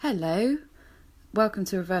Hello, welcome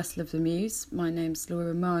to Reversal of the Muse. My name's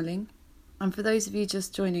Laura Marling, and for those of you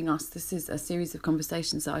just joining us, this is a series of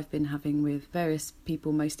conversations that I've been having with various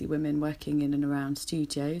people, mostly women, working in and around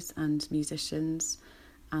studios and musicians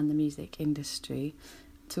and the music industry,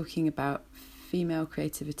 talking about female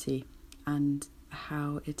creativity and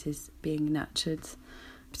how it is being nurtured,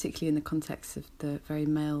 particularly in the context of the very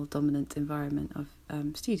male-dominant environment of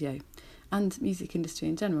studio and music industry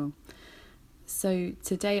in general. So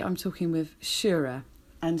today I'm talking with Shura,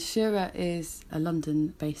 and Shura is a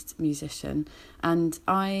London-based musician, and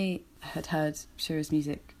I had heard Shura's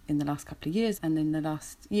music in the last couple of years, and in the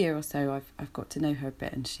last year or so I've got to know her a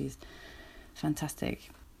bit, and she's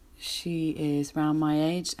fantastic. She is around my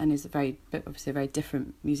age and is obviously a very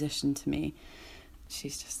different musician to me.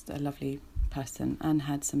 She's just a lovely person and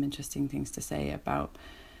had some interesting things to say about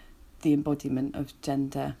the embodiment of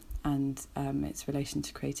gender and its relation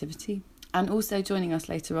to creativity. And also joining us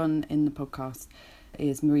later on in the podcast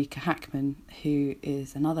is Marika Hackman, who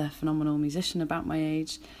is another phenomenal musician about my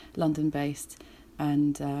age, London-based,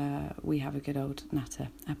 and we have a good old natter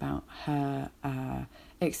about her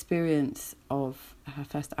experience of her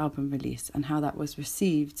first album release and how that was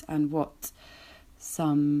received and what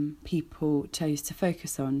some people chose to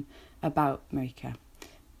focus on about Marika.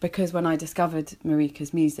 Because when I discovered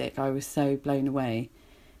Marika's music, I was so blown away.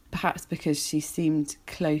 Perhaps because she seemed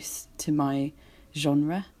close to my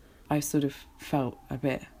genre, I sort of felt a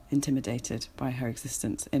bit intimidated by her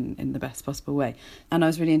existence in the best possible way. And I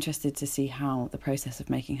was really interested to see how the process of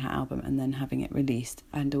making her album and then having it released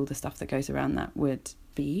and all the stuff that goes around that would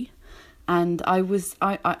be. And I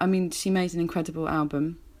mean, she made an incredible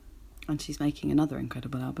album and she's making another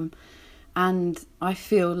incredible album. And I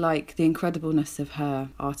feel like the incredibleness of her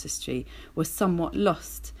artistry was somewhat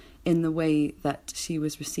lost in the way that she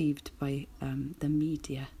was received by the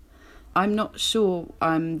media. I'm not sure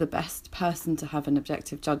I'm the best person to have an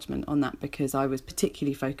objective judgment on that because I was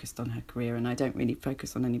particularly focused on her career and I don't really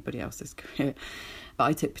focus on anybody else's career. But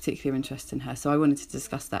I took particular interest in her, so I wanted to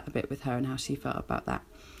discuss that a bit with her and how she felt about that.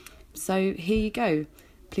 So here you go.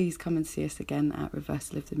 Please come and see us again at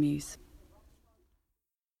Reversal of the Muse.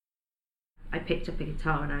 I picked up a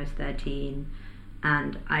guitar when I was 13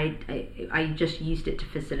 and I just used it to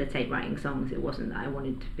facilitate writing songs. It wasn't that I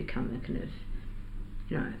wanted to become a kind of,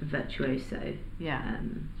 a virtuoso. Yeah.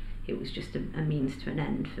 It was just a means to an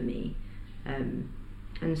end for me. And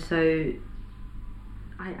so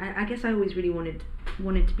I guess I always really wanted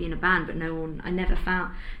to be in a band, but I never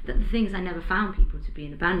found people to be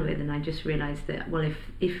in a band with, and I just realised that, well,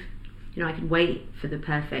 if I could wait for the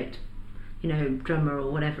perfect, drummer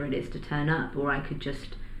or whatever it is to turn up, or I could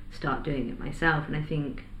just start doing it myself. And I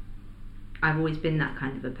think I've always been that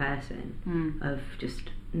kind of a person of just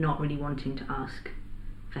not really wanting to ask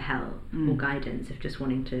for help or guidance, of just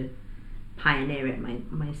wanting to pioneer it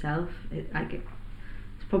myself. It's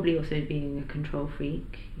probably also being a control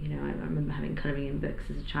freak. I remember having colouring in books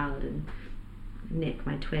as a child, and Nick,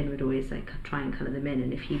 my twin, would always try and colour them in,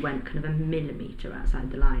 and if he went kind of a millimetre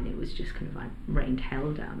outside the line, it was just kind of rained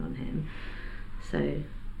hell down on him. So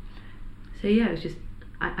yeah, it was just,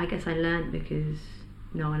 I guess I learned because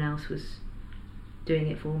no one else was doing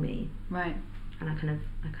it for me. Right. And I kind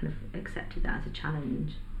of accepted that as a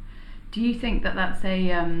challenge. Do you think that that's a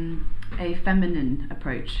feminine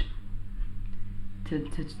approach to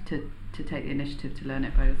take the initiative to learn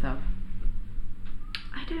it by yourself?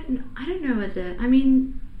 I don't know whether, I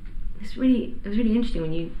mean, it was really interesting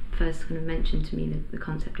when you first kind of mentioned to me the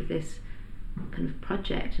concept of this kind of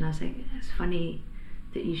project, and I was like, it's funny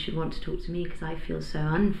that you should want to talk to me because I feel so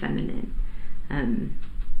unfeminine in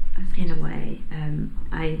a way.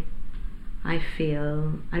 I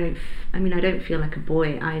don't feel like a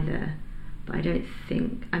boy either, but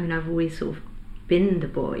I've always sort of been the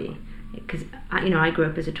boy, because I grew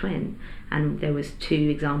up as a twin, and there was two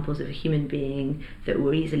examples of a human being that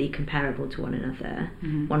were easily comparable to one another.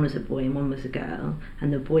 Mm-hmm. One was a boy and one was a girl,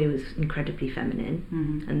 and the boy was incredibly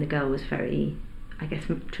feminine, and the girl was very, I guess,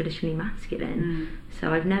 traditionally masculine.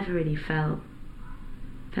 So I've never really felt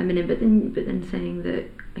feminine, but then saying that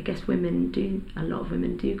I guess a lot of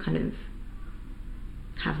women do kind of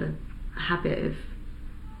have a habit of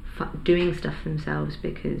doing stuff themselves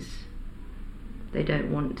because they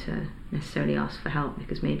don't want to necessarily ask for help,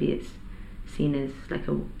 because maybe it's seen as like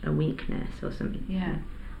a weakness or something. Yeah.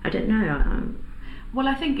 I don't know. Well,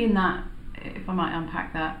 I think in that, if I might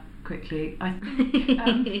unpack that quickly, I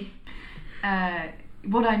think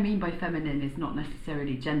what I mean by feminine is not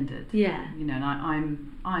necessarily gendered. Yeah. And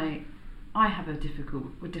I have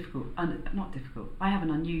I have an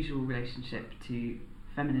unusual relationship to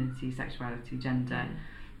femininity, sexuality, gender.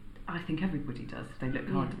 I think everybody does if they look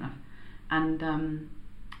hard enough. And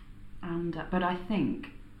but I think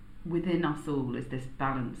within us all is this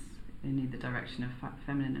balance in either direction of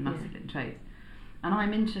feminine and masculine traits, and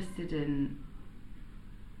I'm interested in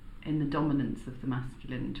the dominance of the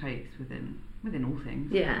masculine traits within all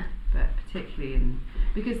things. Yeah. But particularly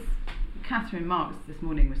because Catherine Marks this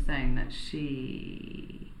morning was saying that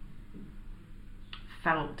she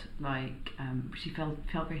felt like she felt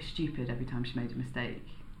very stupid every time she made a mistake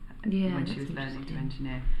when she was learning to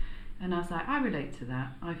engineer. And I was like, I relate to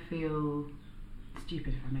that. I feel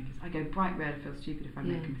stupid if I make I go bright red. I feel stupid if I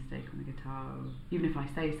make a mistake on the guitar, or even if I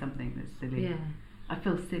say something that's silly. Yeah. I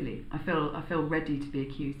feel silly. I feel ready to be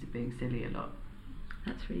accused of being silly a lot.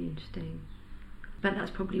 That's really interesting. But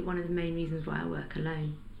that's probably one of the main reasons why I work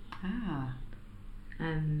alone. Ah.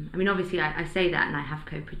 I mean, obviously, I say that, and I have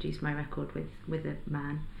co-produced my record with a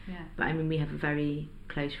man. Yeah. But I mean, we have a very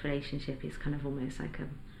close relationship. It's kind of almost like a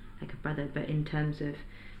brother. But in terms of,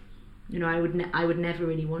 you know, I would never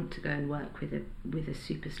really want to go and work with a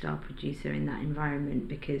superstar producer in that environment,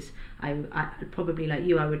 because I probably, like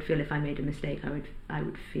you, I would feel if I made a mistake, I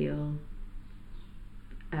would feel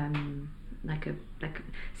like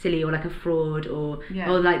silly, or like a fraud, or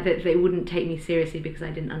like that they wouldn't take me seriously because I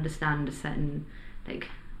didn't understand a certain, like,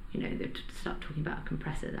 you know, they'd start talking about a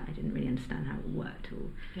compressor that I didn't really understand how it worked, or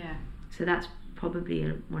so that's probably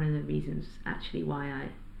one of the reasons actually why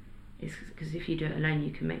is because if you do it alone,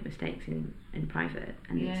 you can make mistakes in private,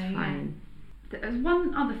 and it's fine. There's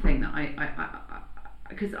one other thing that I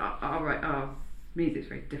because our music's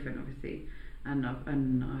very different, obviously, and I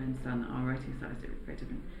understand that our writing style is very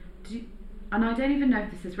different. And I don't even know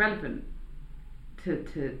if this is relevant to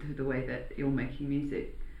the way that you're making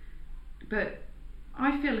music, but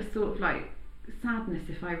I feel a sort of like sadness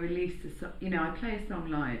if I release I play a song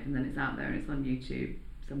live and then it's out there and it's on YouTube,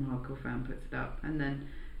 some hardcore fan puts it up, and then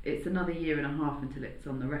it's another year and a half until it's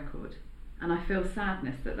on the record, and I feel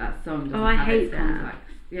sadness that song doesn't have its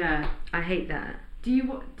contacts. Yeah, I hate that. Do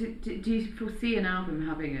you foresee an album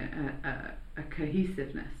having a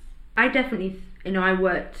cohesiveness? I definitely, I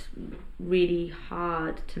worked really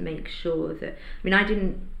hard to make sure that. I mean, I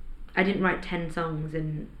didn't write 10 songs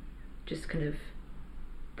and just kind of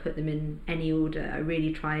put them in any order. I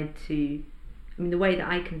really tried to. I mean, the way that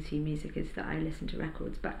I consume music is that I listen to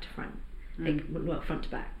records back to front, front to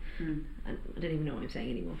back. I don't even know what I'm saying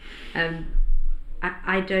anymore.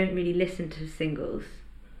 I don't really listen to singles.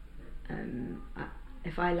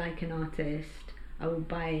 If I like an artist, I will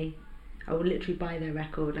literally buy their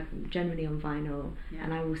record, like generally on vinyl,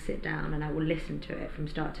 and I will sit down and I will listen to it from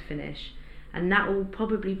start to finish, and that will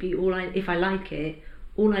probably be if I like it,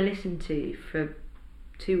 all I listen to for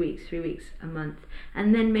 2 weeks, 3 weeks, a month,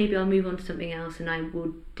 and then maybe I'll move on to something else, and I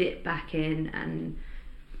will dip back in and,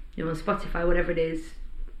 on Spotify, whatever it is,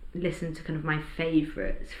 listen to kind of my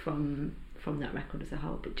favourites from that record as a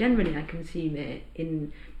whole. But generally I consume it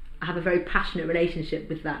I have a very passionate relationship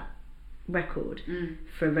with that record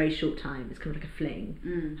for a very short time. It's kind of like a fling.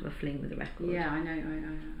 I have a fling with a record. Yeah, I know.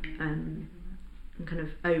 And kind of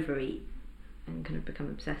overeat and kind of become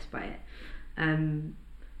obsessed by it.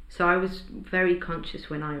 So I was very conscious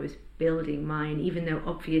when I was building mine, even though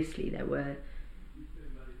obviously there were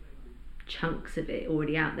chunks of it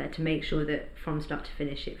already out there, to make sure that from start to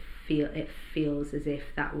finish it feels as if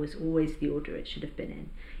that was always the order it should have been in,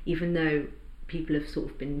 even though people have sort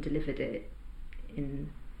of been delivered it in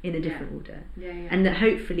a different order. And that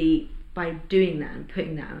hopefully by doing that and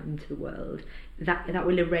putting that out into the world, that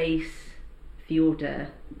will erase the order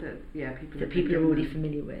that people are already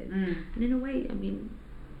familiar with. And in a way, I mean,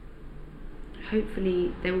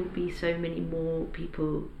 hopefully there will be so many more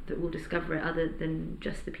people that will discover it, other than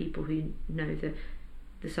just the people who know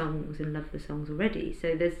the songs and love the songs already.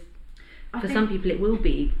 So for some people it will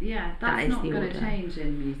be. Yeah, that's not going to change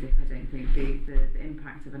in music, I don't think, the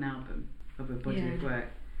impact of an album, of a body of work.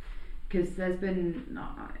 Because there's been,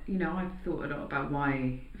 I've thought a lot about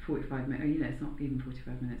why 45 minutes, it's not even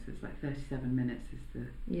 45 minutes, it's like 37 minutes is the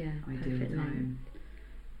ideal time.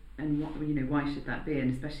 And why should that be?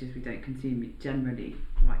 And especially as we don't consume it generally,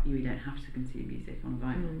 we don't have to consume music on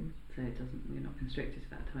vinyl, so we're not constricted to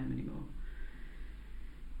that time anymore.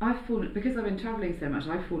 Because I've been travelling so much,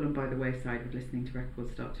 I've fallen by the wayside with listening to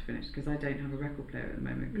records start to finish, because I don't have a record player at the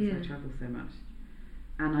moment because I travel so much,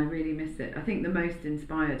 and I really miss it. I think the most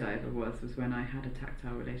inspired I ever was when I had a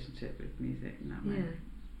tactile relationship with music in that way.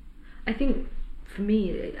 I think for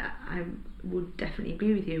me, I would definitely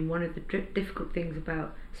agree with you. And one of the difficult things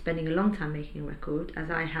about spending a long time making a record, as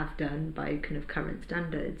I have done by kind of current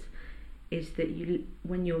standards, is that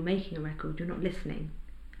when you're making a record, you're not listening.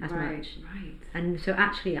 as right, much. Right. And so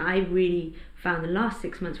actually I really found the last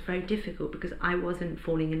 6 months very difficult because I wasn't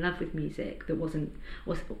falling in love with music that wasn't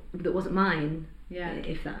mine. Yeah.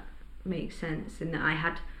 If that makes sense. And that I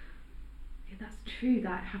had... Yeah, that's true.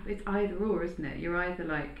 It's either or, isn't it? You're either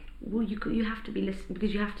like... Well, you have to be listening,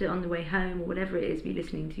 because you have to, on the way home or whatever it is, be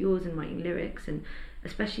listening to yours and writing lyrics, and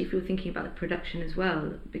especially if you're thinking about the production as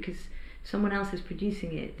well, because someone else is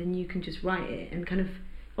producing it, then you can just write it and kind of,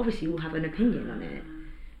 obviously you'll have an opinion on it,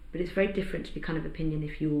 but it's very different to the kind of opinion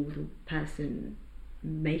if you're the person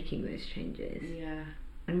making those changes. Yeah.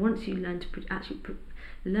 And once you learn to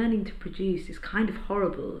learning to produce is kind of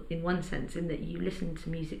horrible in one sense, in that you listen to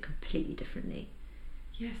music completely differently.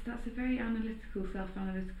 Yes, that's a very analytical,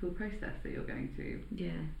 self-analytical process that you're going through.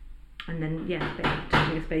 Yeah. And then, yeah,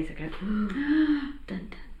 touching a space, I go, dun,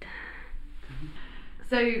 dun, dun.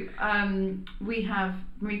 So we have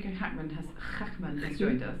Marika Hackman has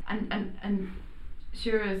joined us, and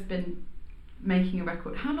Shura's been making a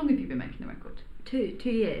record. How long have you been making the record? 2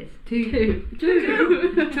 years. Two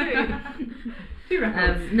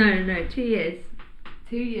records. No, 2 years.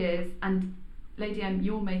 2 years, and Lady M,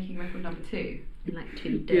 you're making record number 2. In like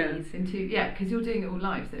 2 days. Because you're doing it all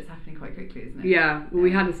live, so it's happening quite quickly, isn't it? Yeah, well,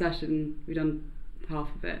 we had a session, we've done half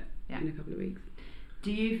of it in a couple of weeks.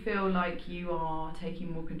 Do you feel like you are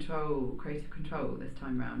taking more creative control this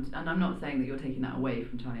time round? And I'm not saying that you're taking that away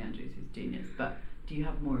from Charlie Andrews, who's genius, but do you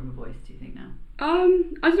have more of a voice, do you think, now? I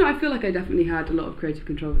don't know, I feel like I definitely had a lot of creative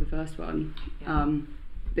control with the first one. Yeah.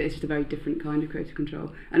 But it's just a very different kind of creative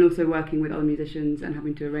control. And also working with other musicians and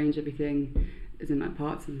having to arrange everything, as in like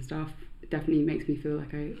parts and stuff, definitely makes me feel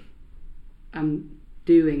like I'm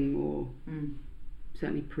doing more,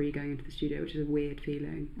 certainly pre-going into the studio, which is a weird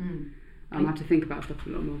feeling. I have to think about stuff a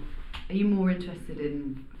lot more. Are you more interested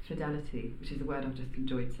in fidelity, which is a word I've just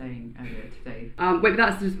enjoyed saying earlier today? Wait, but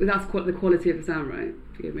that's the quality of the sound, right?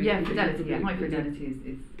 Forgive me. Yeah, fidelity. Yeah, high fidelity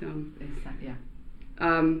is yeah.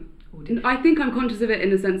 I think I'm conscious of it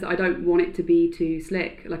in the sense that I don't want it to be too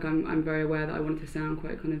slick. Like I'm very aware that I want it to sound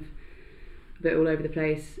quite kind of a bit all over the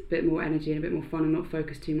place, a bit more energy and a bit more fun, and not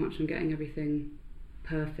focus too much on getting everything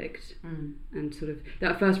perfect. And sort of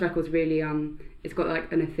that first record's really it's got like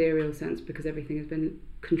an ethereal sense because everything has been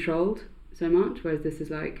controlled so much, whereas this is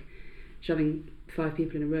like shoving 5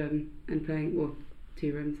 people in a room and playing, well,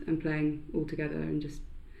 2 rooms, and playing all together and just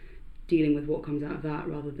dealing with what comes out of that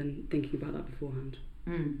rather than thinking about that beforehand.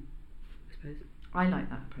 I suppose I like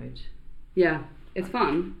that approach. Yeah, it's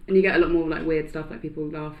fun, and you get a lot more like weird stuff, like people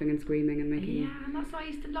laughing and screaming and making. Yeah, and that's what I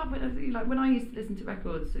used to love. Like when I used to listen to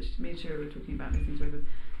records, which me and Shura were talking about listening to records,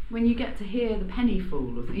 when you get to hear the penny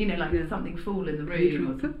fall, or like something fall in the room,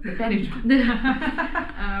 or the penny drop.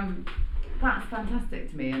 That's fantastic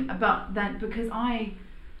to me. But then because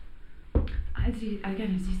as you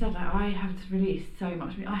said, like I have to release so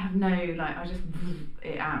much. I have no I just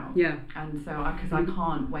it out. Yeah. And so because I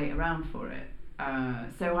can't wait around for it.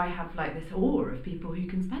 So I have like this awe of people who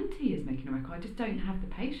can spend 2 years making a record. I just don't have the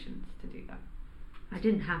patience to do that. I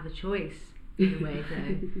didn't have a choice in a way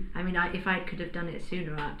though. I mean, if I could have done it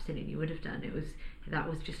sooner, I absolutely would have done. That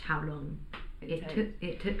was just how long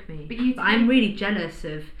it took me. But I'm really jealous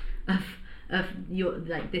of your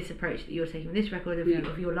this approach that you're taking with this record,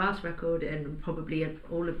 of your last record, and probably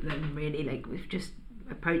all of them really, like with just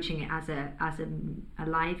approaching it as a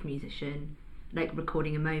live musician, like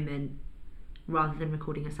recording a moment rather than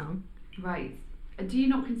recording a song. Right. Do you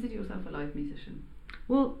not consider yourself a live musician?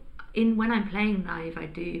 Well, when I'm playing live, I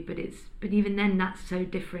do, but even then, that's so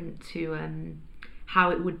different to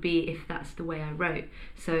how it would be if that's the way I wrote.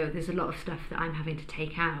 So there's a lot of stuff that I'm having to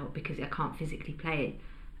take out because I can't physically play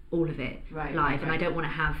all of it live, and I don't want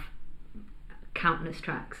to have countless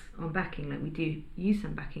tracks on backing. Like we do use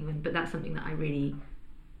some backing, but that's something that I really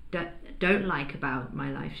don't like about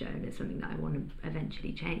my live show, and it's something that I want to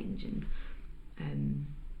eventually change. And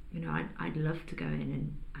I'd love to go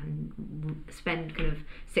in and spend kind of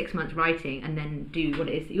 6 months writing and then do what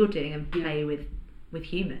it is that you're doing and play with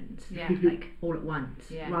humans, like all at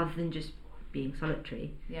once, rather than just being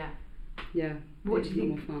solitary. Yeah. What do you think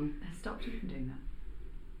more fun has stopped you from doing that?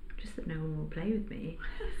 Just that no one will play with me.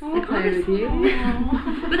 I'll play with you.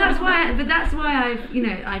 But that's why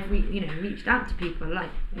I've reached out to people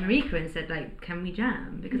like Marika and said, like, can we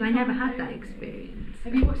jam? Because I never had that experience.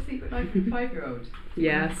 Have you watched Secret Life of a 5-year-old?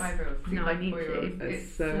 Yes. 5-year-olds. No, I need 4-year-olds. to.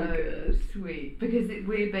 It's so good. Sweet because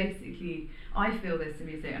we're basically. I feel this in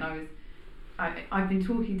music, and I've been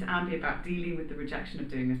talking to Ambi about dealing with the rejection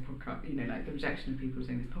of doing this podcast. Like the rejection of people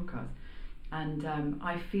doing this podcast, and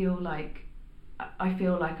I feel like a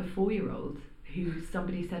 4-year-old who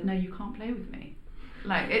somebody said, no, you can't play with me.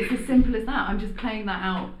 Like, it's as simple as that. I'm just playing that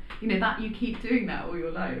out. You know, that you keep doing that all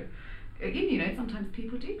your life. You know, sometimes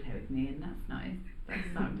people do play with me, and that's nice. That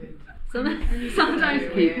sounded. Sometimes you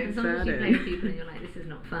play with Sad. people and you're like, this is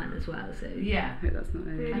not fun as well. So Yeah. I hope that's not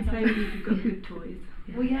it. And Play with you if you've got good toys.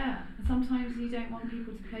 Well, yeah. Sometimes you don't want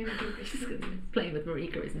people to play with you. playing with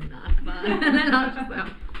Marika isn't that fun. And then I was just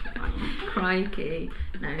like, crikey.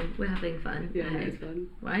 No, we're having fun. Yeah, no, it's fun.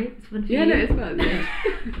 Right? It's fun for Yeah, you. no, it's fun. Yeah.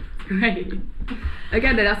 It's great.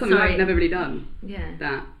 Again, though, that's something Sorry. I've never really done. Yeah.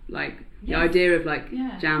 That, like, the Yes. idea of, like,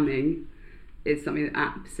 Yeah. jamming is something that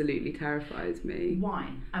absolutely terrifies me.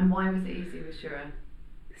 Why? And why was it easy with Shura?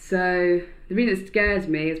 So the reason it scares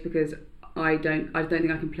me is because I don't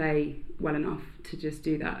think I can play well enough to just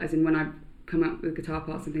do that. As in, when I come up with guitar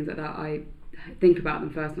parts and things like that, I think about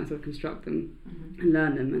them first and I sort of construct them and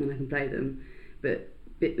learn them, and then I can play them. But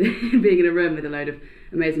being in a room with a load of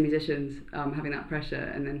amazing musicians, having that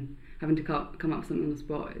pressure and then having to come up with something on the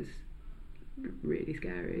spot is really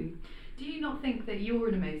scary. Do you not think that you're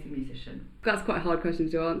an amazing musician? That's quite a hard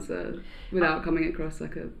question to answer without coming across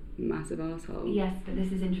like a massive arsehole. Yes, but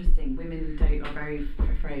this is interesting. Women are very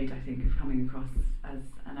afraid, I think, of coming across as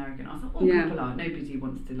an arrogant arsehole. All Yeah. people are. Nobody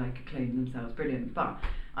wants to like acclaim themselves brilliant. But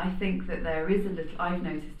I think that there is a little. I've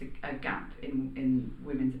noticed a gap in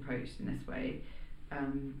women's approach in this way.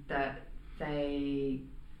 That the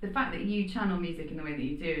fact that you channel music in the way that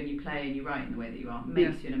you do, and you play and you write in the way that you are,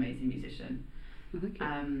 makes you an amazing musician. Well, thank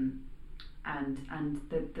you. And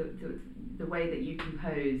the way that you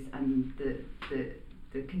compose and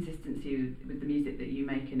the consistency with the music that you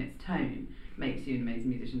make and its tone makes you an amazing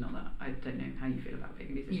musician. Not that I don't know how you feel about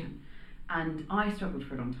being a musician. Yeah. And I struggled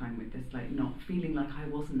for a long time with this, like not feeling like I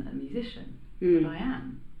wasn't a musician, but I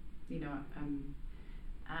am. You know, and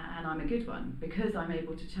I'm a good one because I'm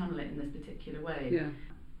able to channel it in this particular way.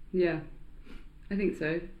 Yeah, I think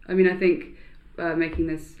so. I mean, I think making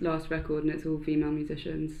this last record, and it's all female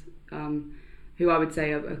musicians, who I would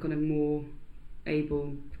say are kind of more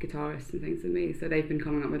able guitarists and things than me, so they've been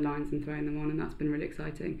coming up with lines and throwing them on, and that's been really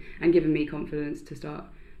exciting and given me confidence to start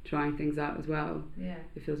trying things out as well. Yeah,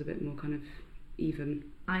 it feels a bit more kind of even.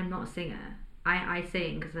 I'm not a singer. I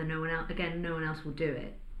sing because no one else will do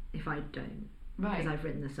it if I don't, right? Because I've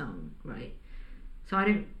written the song, right? So I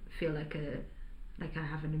don't feel like I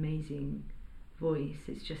have an amazing voice.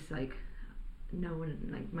 It's just like no one,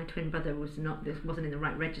 like my twin brother wasn't in the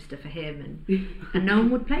right register for him, and no one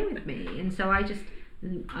would play with me, and so I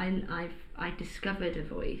discovered a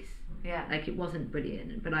voice. Yeah, like it wasn't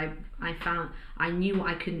brilliant, but I knew what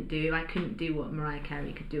I couldn't do. I couldn't do what Mariah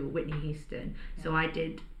Carey could do or Whitney Houston, so I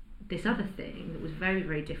did this other thing that was very,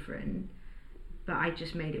 very different, but I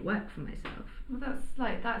just made it work for myself.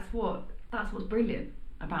 Well, that's what's brilliant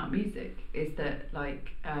about music, is that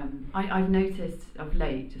like I've noticed of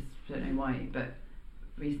late, just don't know why, but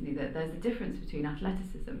recently, that there's a difference between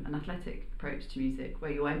athleticism, an athletic approach to music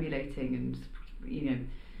where you're emulating and, you know,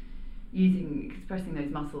 expressing those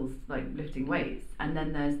muscles like lifting weights, and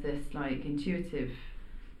then there's this like intuitive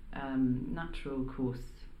natural course,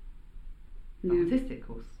 artistic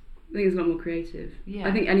course. I think it's a lot more creative. Yeah.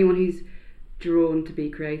 I think anyone who's drawn to be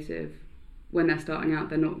creative, when they're starting out,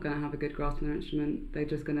 they're not going to have a good grasp on their instrument. They're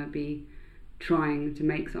just going to be trying to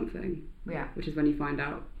make something. Yeah. Which is when you find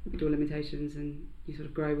out your limitations and you sort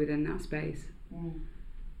of grow within that space.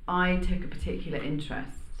 I took a particular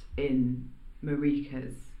interest in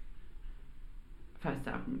Marika's first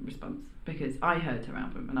album Response because I heard her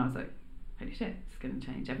album and I was like, holy shit, it's going to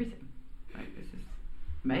change everything. Like, this is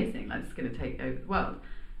amazing. Like, it's going to take over the world.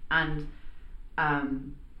 And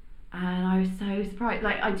I was so surprised.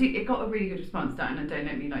 Like, it got a really good response, and I don't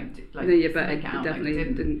let me Yeah, but it out, definitely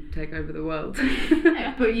like, didn't take over the world.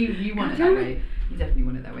 Yeah, but you want it that way. You definitely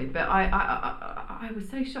want it that way. But I was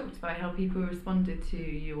so shocked by how people responded to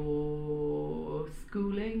your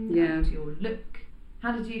schooling and your look.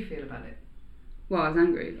 How did you feel about it? Well, I was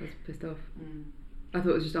angry. I was pissed off. I thought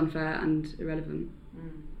it was just unfair and irrelevant.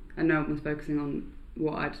 And no one was focusing on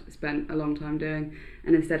what I'd spent a long time doing,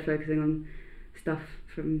 and instead focusing on stuff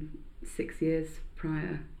from 6 years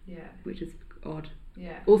prior. Yeah. Which is odd.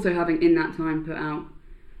 Yeah. Also, having in that time put out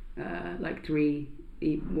like 3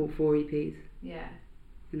 or 4 EPs. Yeah.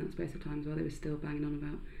 In that space of time as well, they were still banging on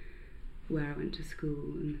about where I went to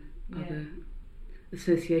school and other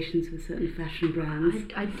associations with certain fashion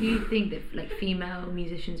brands. I do think that like female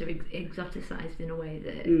musicians are exoticized in a way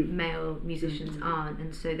that male musicians aren't,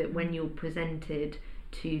 and so that when you're presented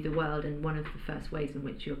to the world, and one of the first ways in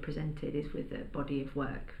which you're presented is with a body of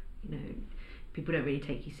work, you know, people don't really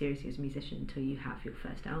take you seriously as a musician until you have your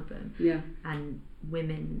first album. Yeah. And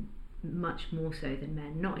women much more so than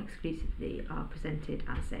men, not exclusively, are presented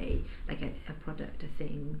as a product, a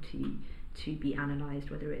thing to be analysed,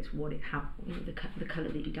 whether it's the colour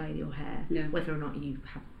that you dye your hair, whether or not you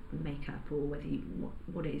have makeup, or whether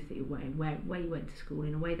what it is that you're wearing, where you went to school,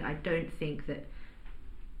 in a way that I don't think that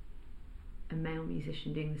a male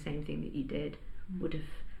musician doing the same thing that you did would have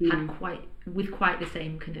had quite the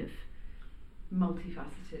same kind of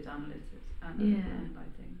multifaceted analyzing.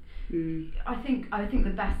 I think the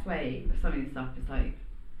best way of summing this up is like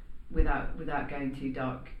without going too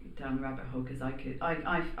dark down the rabbit hole, because I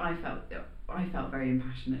felt very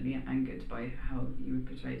impassionately angered by how you were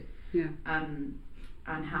portrayed.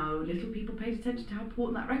 And how little people paid attention to how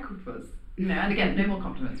important that record was. And again, no more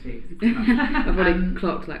compliments for you. I've already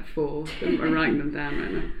clocked like 4, so I'm writing them down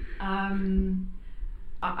right now.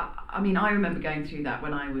 I mean, I remember going through that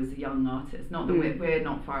when I was a young artist. Not that we're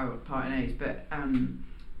not far apart in age, but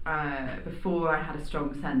before I had a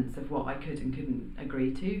strong sense of what I could and couldn't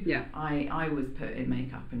agree to, I was put in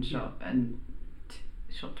makeup and shot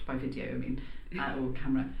by video. I mean, or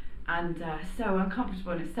camera. And so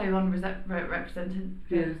uncomfortable, and it's so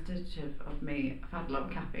unrepresentative of me. I've had a lot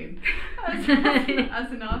of caffeine as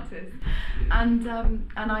an artist, and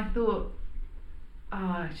I thought,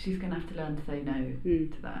 she's going to have to learn to say no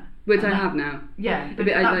to that. Which I have now. Yeah, but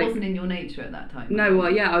that wasn't in your nature at that time. No,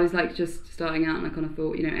 well, I was like just starting out, and I kind of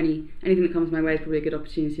thought, anything that comes my way is probably a good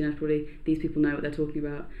opportunity, and probably these people know what they're talking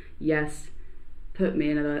about. Yes, put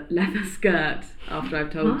me in a leather skirt after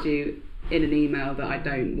I've told you in an email that I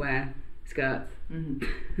don't wear skirts. But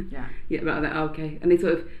I was like, okay, and they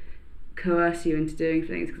sort of coerce you into doing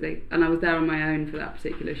things, and I was there on my own for that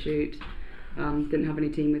particular shoot. Didn't have any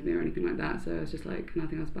team with me or anything like that, so I was just like, and I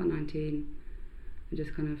think I was about 19, and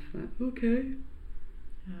just kind of like, okay,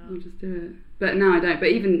 I'll just do it. But now I don't. But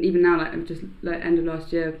even now, like, I'm just like end of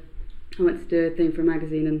last year, I went to do a thing for a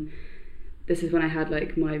magazine, and this is when I had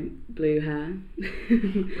like my blue hair,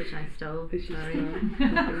 which I stole.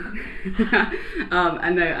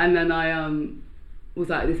 And then I was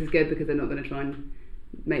like, this is good, because they're not going to try and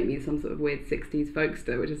make me some sort of weird 60s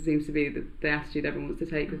folkster, which seems to be the attitude everyone wants to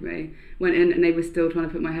take with me. Went in and they were still trying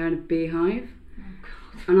to put my hair in a beehive.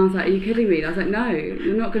 And I was like, are you kidding me? I was like, no,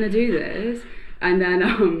 you're not going to do this. And then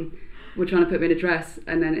were trying to put me in a dress,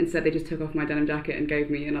 and then instead they just took off my denim jacket and gave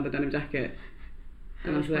me another denim jacket.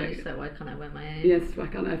 And I was like, so why can't I wear my own? Yes, why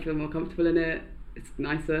can't I feel more comfortable in it? It's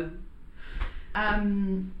nicer. Has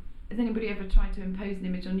anybody ever tried to impose an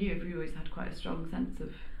image on you? Have you always had quite a strong sense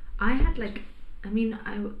of... I had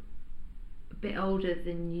I'm a bit older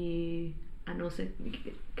than you, and also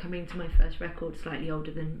coming to my first record slightly older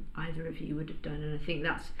than either of you would have done, and I think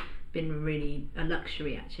that's been really a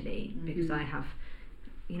luxury actually, because I have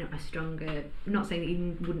a stronger, I'm not saying that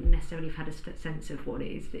you wouldn't necessarily have had a sense of what it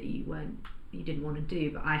is that you didn't want to do,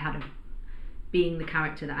 but I had being the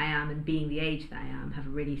character that I am and being the age that I am, have a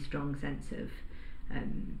really strong sense of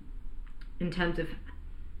in terms of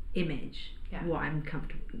image, what I'm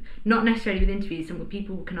comfortable, not necessarily with interviews. Some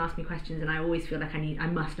people can ask me questions and I always feel like I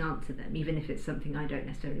must answer them, even if it's something I don't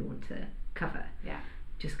necessarily want to cover,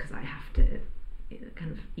 just because I have to,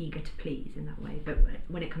 kind of eager to please in that way. But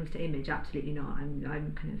when it comes to image, absolutely not.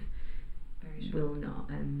 I'm kind of very sure. Will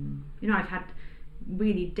not. I've had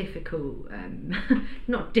really difficult,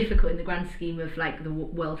 not difficult in the grand scheme of like the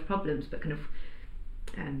world problems, but kind of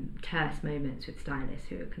terse moments with stylists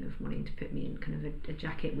who are kind of wanting to put me in kind of a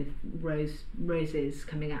jacket with roses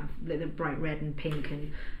coming out of the bright red and pink,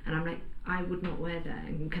 and I'm like, I would not wear that,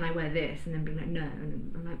 and can I wear this? And then being like, no,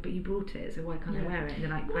 and I'm like, but you brought it, so why can't I wear it? And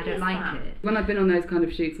they're like, I don't like it. When I've been on those kind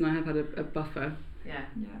of shoots and I have had a buffer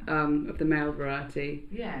of the male variety,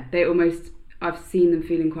 they almost, I've seen them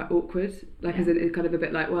feeling quite awkward, like as in kind of a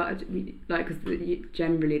bit like, well, like, because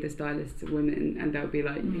generally the stylists are women, and they'll be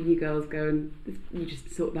like, you girls go and you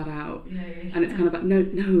just sort that out, and it's kind of like, no,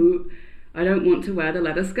 I don't want to wear the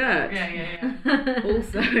leather skirt.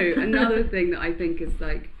 Also, another thing that I think is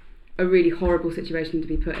like a really horrible situation to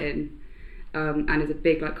be put in, and is a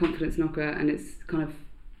big like confidence knocker, and it's kind of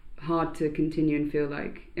hard to continue and feel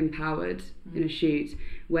like empowered in a shoot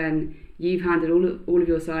when you've handed all of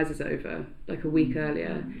your sizes over like a week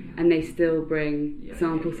earlier, and they still bring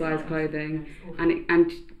sample size clothing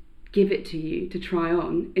and give it to you to try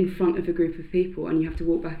on in front of a group of people, and you have to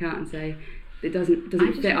walk back out and say it doesn't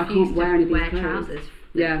fit. I can't wear any of these clothes. Trousers.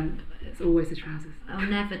 It's always the trousers. I'll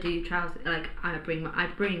never do trousers. Like I bring my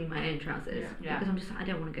own trousers because I'm just, I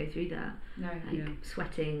don't want to go through that.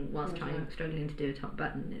 Sweating whilst struggling to do a top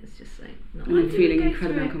button. It's just like not. And I'm feeling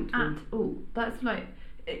incredibly uncomfortable. That's like.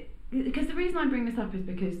 Because the reason I bring this up is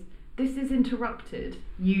because this has interrupted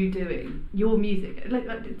you doing your music.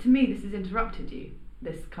 Like to me, this has interrupted you.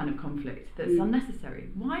 this kind of conflict that's unnecessary.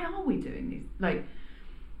 Why are we doing these? Like,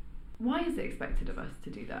 why is it expected of us to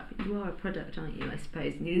do that? You are a product, aren't you? I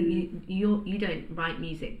suppose you don't write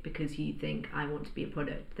music because you think I want to be a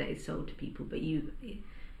product that is sold to people, but you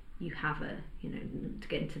have a, you know, to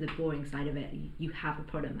get into the boring side of it, you have a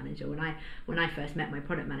product manager. When I first met my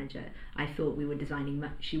product manager, I thought we were designing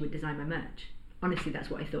she would design my merch. Honestly, that's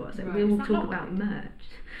what I thought. I was like, we will talk about merch.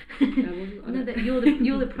 No, that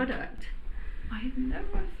you're the product. I've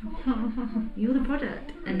never thought. You're the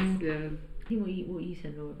product, and I think what you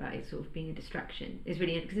said, Laura, about it sort of being a distraction is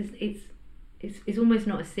really, because it's almost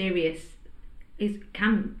not as serious. It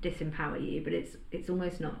can disempower you, but it's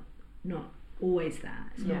almost not always that.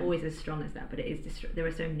 It's not always as strong as that, but it is. There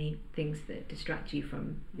are so many things that distract you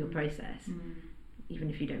from your process, even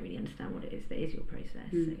if you don't really understand what it is. That is your process.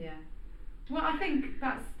 So. Yeah. Well, I think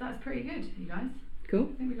that's pretty good, you guys. Cool.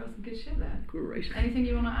 I think we got some good shit there. Great. Anything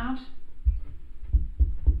you want to add?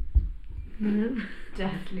 No.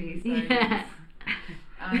 Deathly. Yeah.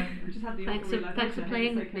 Just had the Thanks for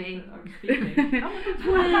playing with me. I'm speaking.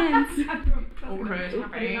 Awkward.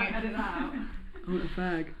 Happy. Edit that out. I want a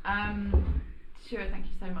fag. Stuart, thank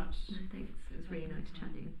you so much. No, thanks. It was really nice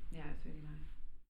chatting. Yeah.